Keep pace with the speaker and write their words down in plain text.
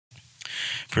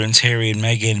Prince Harry and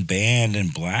Meghan banned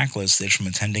and blacklisted from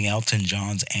attending Elton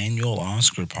John's annual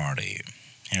Oscar party.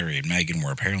 Harry and Meghan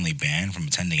were apparently banned from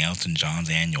attending Elton John's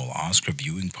annual Oscar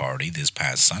viewing party this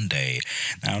past Sunday.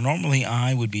 Now, normally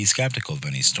I would be skeptical of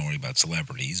any story about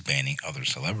celebrities banning other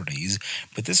celebrities,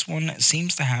 but this one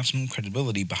seems to have some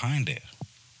credibility behind it.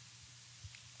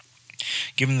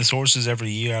 Given the sources, every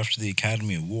year after the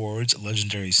Academy Awards,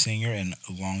 legendary singer and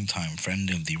longtime friend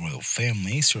of the royal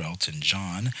family, Sir Elton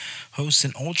John, hosts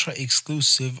an ultra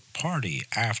exclusive party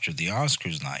after the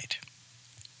Oscars night.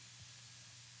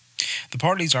 The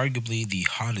party is arguably the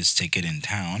hottest ticket in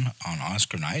town on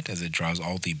Oscar night, as it draws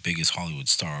all the biggest Hollywood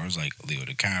stars like Leo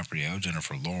DiCaprio,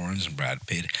 Jennifer Lawrence, and Brad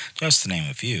Pitt, just to name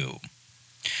a few.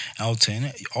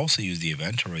 Elton also used the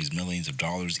event to raise millions of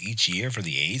dollars each year for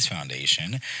the AIDS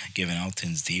Foundation. Given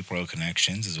Elton's deep royal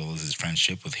connections as well as his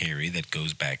friendship with Harry that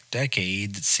goes back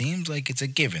decades, it seems like it's a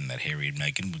given that Harry and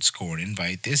Meghan would score an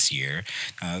invite this year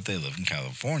now that they live in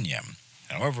California.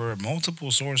 However, multiple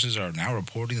sources are now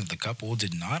reporting that the couple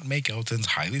did not make Elton's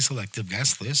highly selective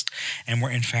guest list and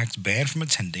were in fact banned from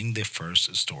attending, the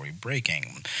first story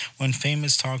breaking. When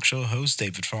famous talk show host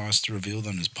David Foster revealed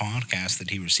on his podcast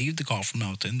that he received a call from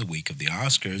Elton the week of the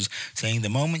Oscars, saying, "The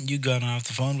moment you got off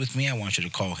the phone with me, I want you to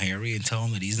call Harry and tell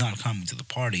him that he's not coming to the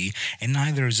party, and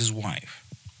neither is his wife."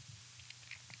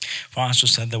 Foster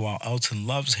said that while Elton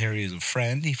loves Harry as a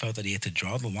friend, he felt that he had to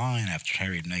draw the line after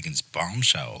Harry and Meghan's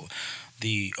bombshell,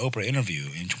 the Oprah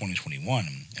interview in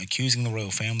 2021, accusing the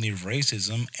royal family of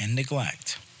racism and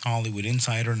neglect. Hollywood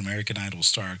insider and American Idol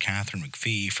star Katharine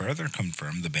McPhee further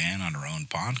confirmed the ban on her own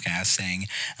podcast, saying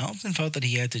Elton felt that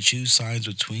he had to choose sides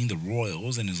between the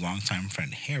royals and his longtime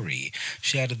friend Harry.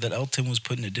 She added that Elton was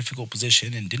put in a difficult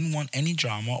position and didn't want any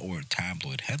drama or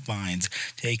tabloid headlines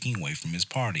taking away from his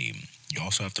party. You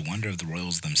also have to wonder if the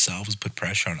royals themselves put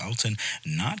pressure on Elton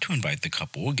not to invite the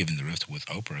couple, given the rift with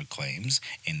Oprah claims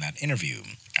in that interview.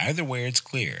 Either way, it's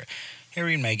clear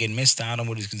Harry and Meghan missed out on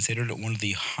what is considered one of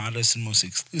the hottest and most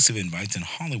exclusive invites in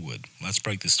Hollywood. Let's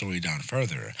break the story down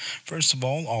further. First of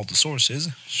all the sources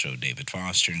show David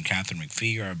Foster and Katharine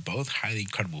McPhee are both highly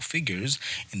credible figures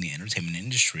in the entertainment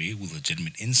industry with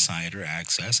legitimate insider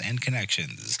access and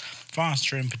connections.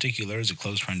 Foster, in particular, is a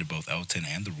close friend of both Elton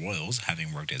and the royals,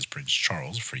 having worked as Prince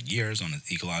Charles for years on his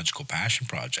ecological passion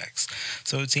projects.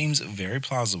 So it seems very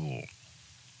plausible.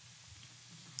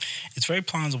 It's very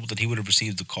plausible that he would have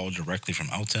received a call directly from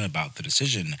Elton about the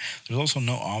decision. There's also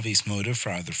no obvious motive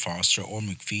for either Foster or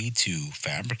McPhee to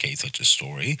fabricate such a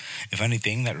story. If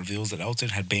anything, that reveals that Elton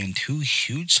had banned two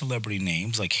huge celebrity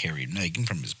names like Harry and Meghan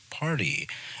from his party,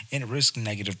 and risked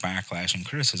negative backlash and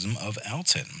criticism of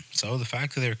Elton. So the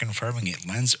fact that they're confirming it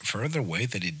lends further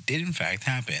weight that it did in fact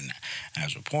happen.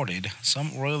 As reported,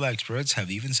 some royal experts have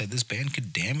even said this ban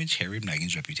could damage Harry and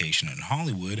Meghan's reputation in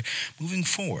Hollywood moving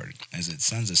forward, as it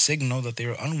sends a signal that they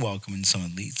are unwelcome in some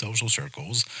elite social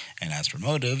circles. And as for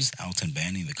motives, Elton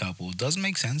banning the couple does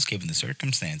make sense given the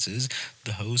circumstances.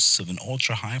 The hosts of an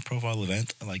ultra high profile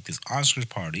event like this Oscars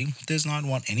party does not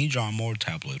want any drama or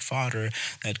tabloid fodder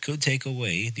that could take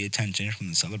away the attention from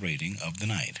the celebrating of the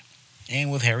night.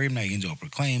 And with Harry and Meghan's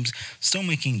Oprah claims still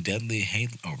making daily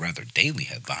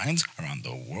headlines around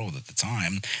the world at the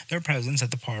time, their presence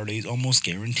at the party is almost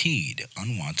guaranteed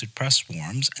unwanted press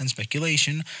swarms and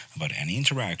speculation about any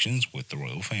interactions with the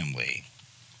royal family.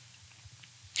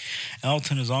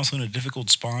 Elton is also in a difficult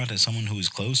spot as someone who is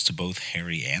close to both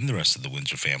Harry and the rest of the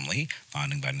Windsor family.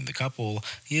 Not inviting the couple,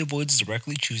 he avoids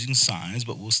directly choosing sides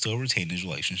but will still retain his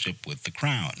relationship with the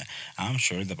crown. I'm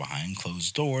sure that behind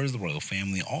closed doors, the royal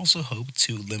family also hope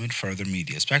to limit further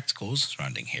media spectacles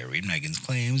surrounding Harry and Meghan's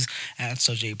claims at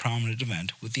such a prominent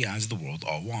event with the eyes of the world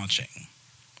all watching.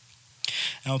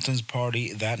 Elton's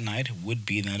party that night would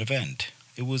be that event.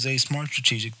 It was a smart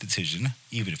strategic decision,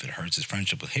 even if it hurts his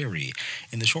friendship with Harry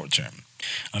in the short term.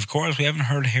 Of course, we haven't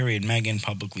heard Harry and Meghan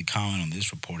publicly comment on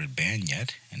this reported ban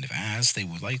yet, and if asked, they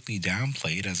would likely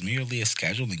downplay it as merely a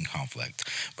scheduling conflict.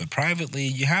 But privately,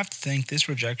 you have to think this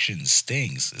rejection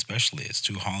stings, especially as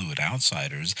two Hollywood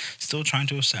outsiders still trying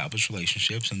to establish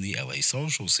relationships in the LA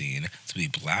social scene. To be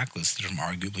blacklisted from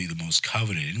arguably the most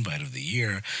coveted invite of the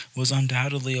year was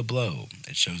undoubtedly a blow.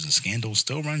 It shows the scandal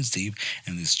still runs deep,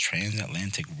 and this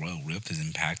transatlantic royal rift is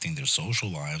impacting their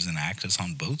social lives and access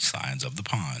on both sides of the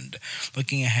pond.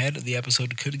 Looking ahead, the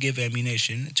episode could give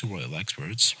ammunition to royal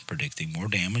experts, predicting more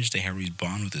damage to Harry's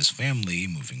bond with his family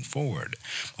moving forward.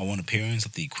 While one appearance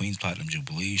at the Queen's Platinum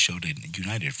Jubilee showed a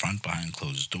united front behind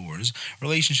closed doors,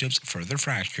 relationships further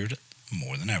fractured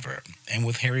more than ever. And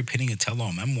with Harry penning a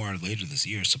tell-all memoir later this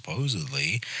year,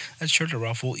 supposedly, that's sure to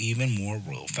ruffle even more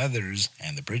royal feathers,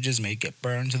 and the bridges may get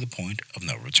burned to the point of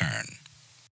no return.